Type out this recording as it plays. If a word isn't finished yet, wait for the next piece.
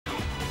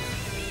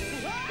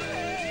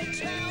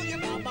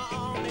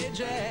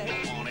Jack.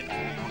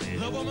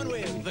 The woman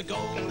with the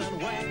golden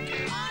whack.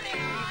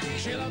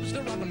 She loves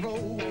to rock and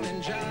roll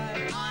and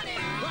jive.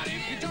 But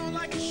if you don't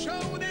like the show,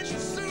 then she'll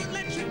soon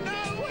let you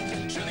know.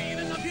 She'll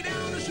either knock you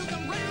down or she'll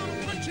come round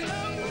and punch you low.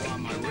 I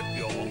might rip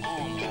your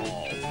arm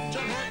off.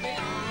 Don't hurt me,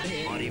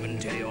 Auntie. Might even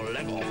tear your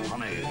leg off,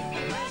 honey. She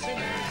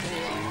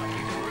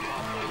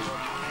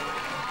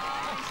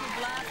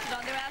blasted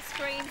onto our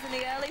screens in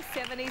the early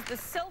 70s. The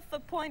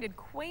self-appointed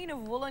Queen of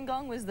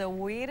Wollongong was the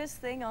weirdest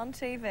thing on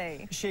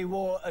TV. She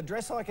wore a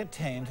dress like a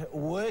tent,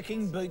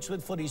 working boots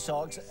with footy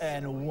socks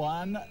and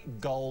one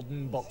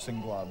golden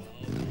boxing glove.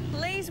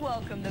 Please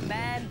welcome the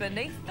man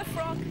beneath the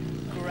frock,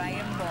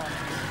 Grahame Bond.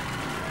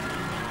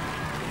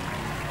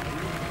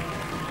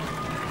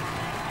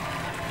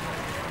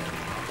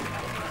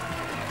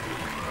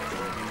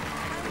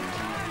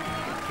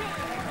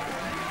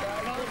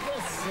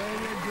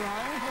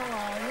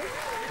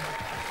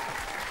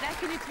 Now,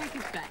 can you take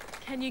us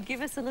back? Can you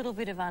give us a little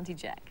bit of Aunty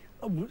Jack?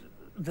 Oh,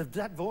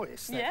 that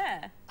voice?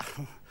 Yeah.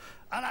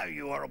 Hello,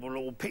 you horrible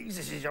little pigs.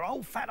 This is your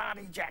old fat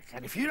Aunty Jack.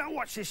 And if you don't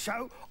watch this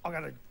show, I'm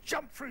going to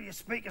jump through your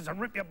speakers and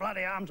rip your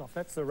bloody arms off.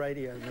 That's the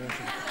radio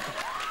version.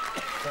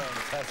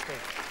 Fantastic.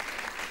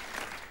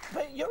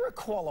 But you're a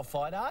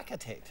qualified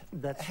architect.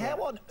 That's How right.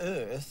 on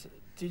earth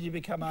did you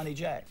become Aunty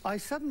Jack? I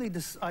suddenly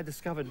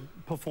discovered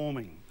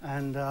performing,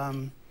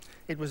 and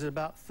it was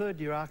about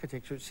third-year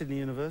architecture at Sydney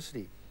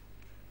University.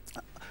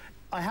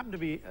 I happened to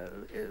be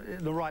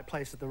in the right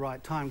place at the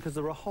right time because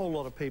there were a whole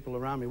lot of people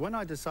around me. When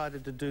I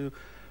decided to do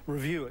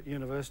review at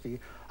university,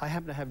 I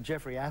happened to have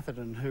Jeffrey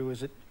Atherton, who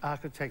was at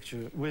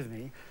architecture, with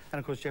me, and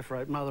of course Jeff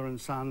wrote Mother and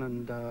Son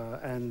and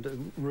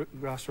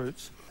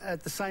Grassroots.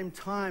 At the same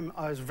time,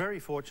 I was very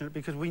fortunate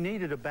because we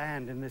needed a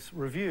band in this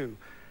review,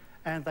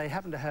 and they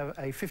happened to have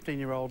a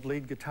 15-year-old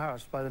lead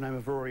guitarist by the name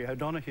of Rory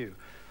O'Donoghue.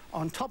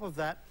 On top of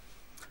that,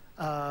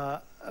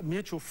 a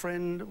mutual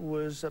friend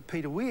was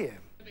Peter Weir.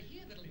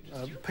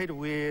 Peter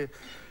Weir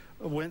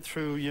went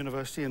through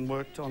university and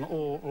worked on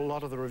a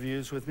lot of the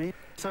reviews with me.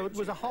 So it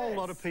was a whole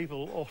lot of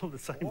people all at the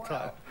same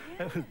time.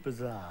 It was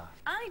bizarre.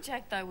 Aunty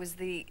Jack, though, was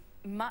the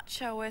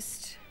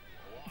machoest,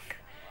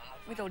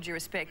 with all due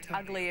respect,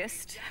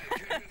 ugliest,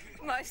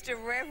 most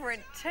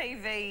irreverent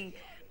TV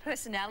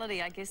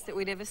personality, I guess, that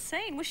we'd ever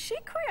seen. Was she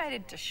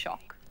created to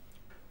shock?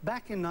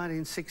 Back in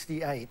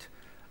 1968,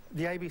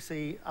 the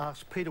ABC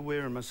asked Peter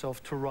Weir and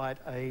myself to write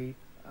a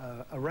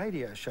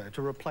radio show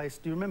to replace...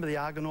 Do you remember the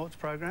Argonauts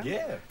program?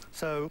 Yeah.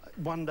 So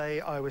one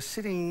day I was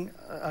sitting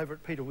over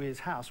at Peter Weir's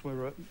house. We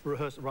were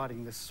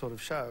writing this sort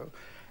of show,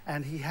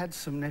 and he had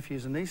some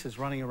nephews and nieces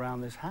running around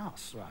this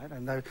house, right?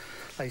 And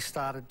they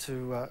started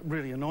to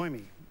really annoy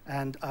me.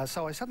 And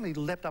so I suddenly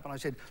leapt up and I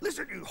said,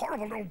 "Listen, you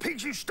horrible little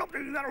pigs, you stop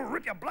doing that or I'll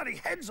rip your bloody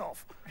heads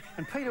off."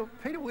 And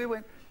Peter Weir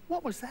went,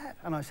 "What was that?"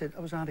 And I said,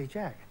 "It was Aunty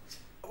Jack."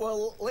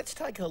 Well, let's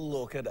take a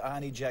look at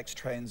Aunty Jack's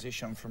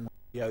transition from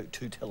radio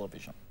to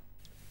television.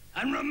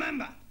 And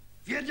remember,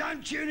 if you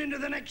don't tune into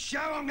the next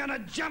show, I'm going to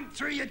jump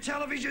through your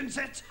television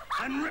sets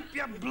and rip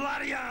your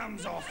bloody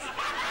arms off.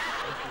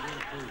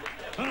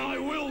 And I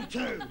will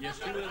too. Yes,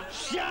 you will.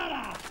 Shut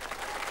up!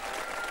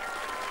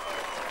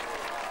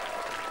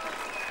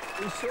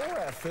 We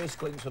saw our first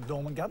glimpse of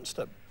Norman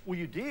Gunston. Well,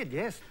 you did,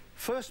 yes.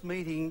 First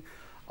meeting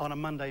on a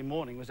Monday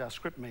morning was our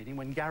script meeting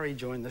when Gary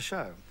joined the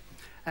show.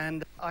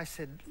 And I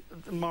said,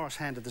 Morris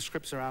handed the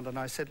scripts around and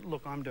I said,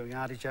 "Look, I'm doing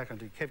Aunty Jack, I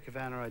do Kev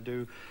Kavanagh, I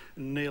do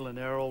Neil and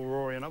Errol,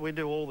 Rory, and we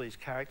do all these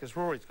characters.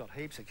 Rory's got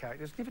heaps of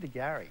characters. Give it to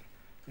Gary."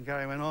 And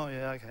Gary went, "Oh,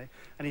 yeah, OK."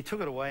 And he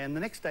took it away, and the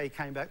next day he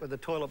came back with the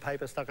toilet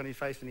paper stuck on his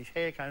face and his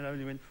hair came over and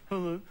he went,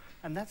 "Hello."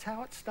 And that's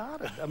how it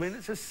started. I mean,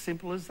 it's as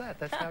simple as that.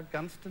 That's how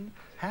Gunston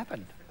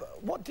happened.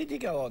 What did you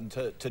go on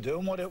to do,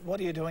 and what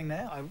are you doing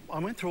now? I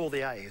went through all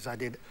the A's. I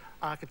did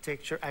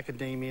architecture,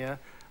 academia,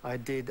 I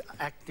did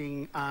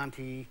acting,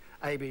 Auntie,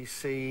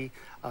 ABC,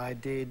 I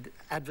did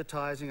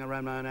advertising, I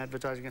ran my own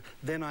advertising.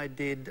 Then I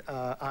did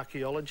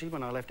archaeology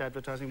when I left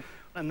advertising.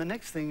 And the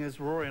next thing is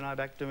Rory and I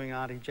back doing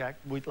Aunty Jack.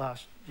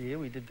 Last year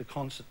we did the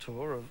concert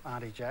tour of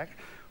Aunty Jack,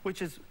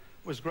 which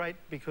was great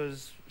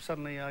because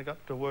suddenly I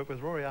got to work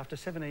with Rory after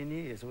 17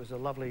 years. It was a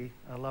lovely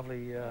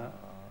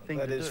thing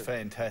to do. That is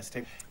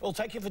fantastic. Well,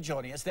 thank you for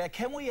joining us. Now,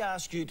 can we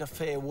ask you to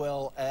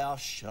farewell our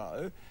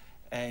show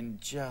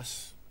and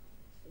just...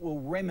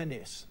 we'll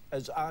reminisce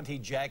as Aunty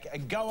Jack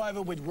and go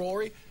over with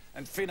Rory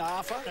and Finn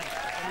Arthur and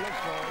look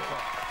forward to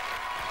it.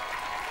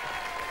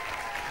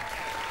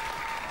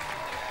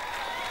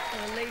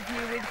 We'll leave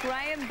you with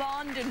Grahame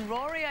Bond and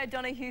Rory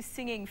O'Donoghue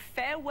singing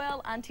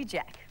Farewell, Aunty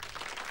Jack.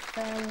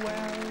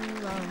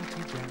 Farewell,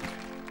 Aunty Jack.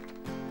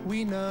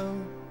 We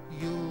know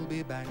you'll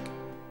be back.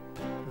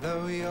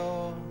 Though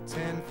you're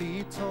 10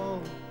 feet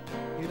tall,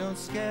 you don't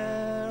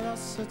scare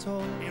us at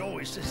all. He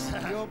always says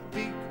that. You're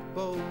big,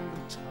 bold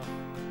and tough,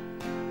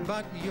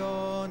 but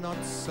you're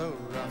not so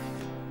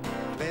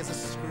rough. There's a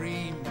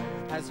scream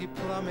as you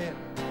plummet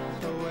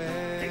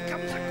away. Here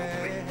comes the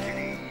cookbit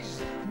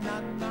kiddies.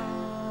 Na,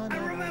 na, na,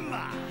 And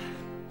remember,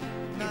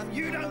 if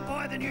you don't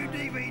buy the new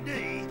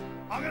DVD,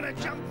 I'm going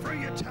to jump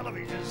through your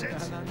television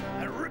sets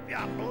and rip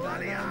your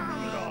bloody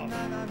arms off.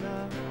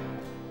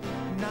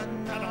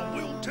 And I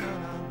will too.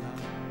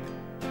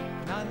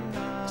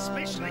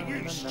 Especially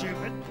you,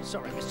 stupid.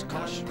 Sorry, Mr.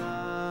 Kosh.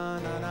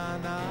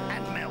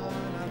 And Mel.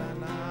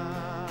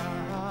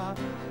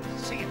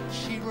 Sing it.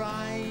 She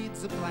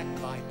rides a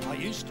black bike I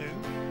used to.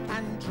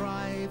 and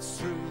drives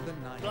through the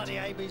night. Bloody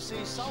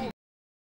ABC soul.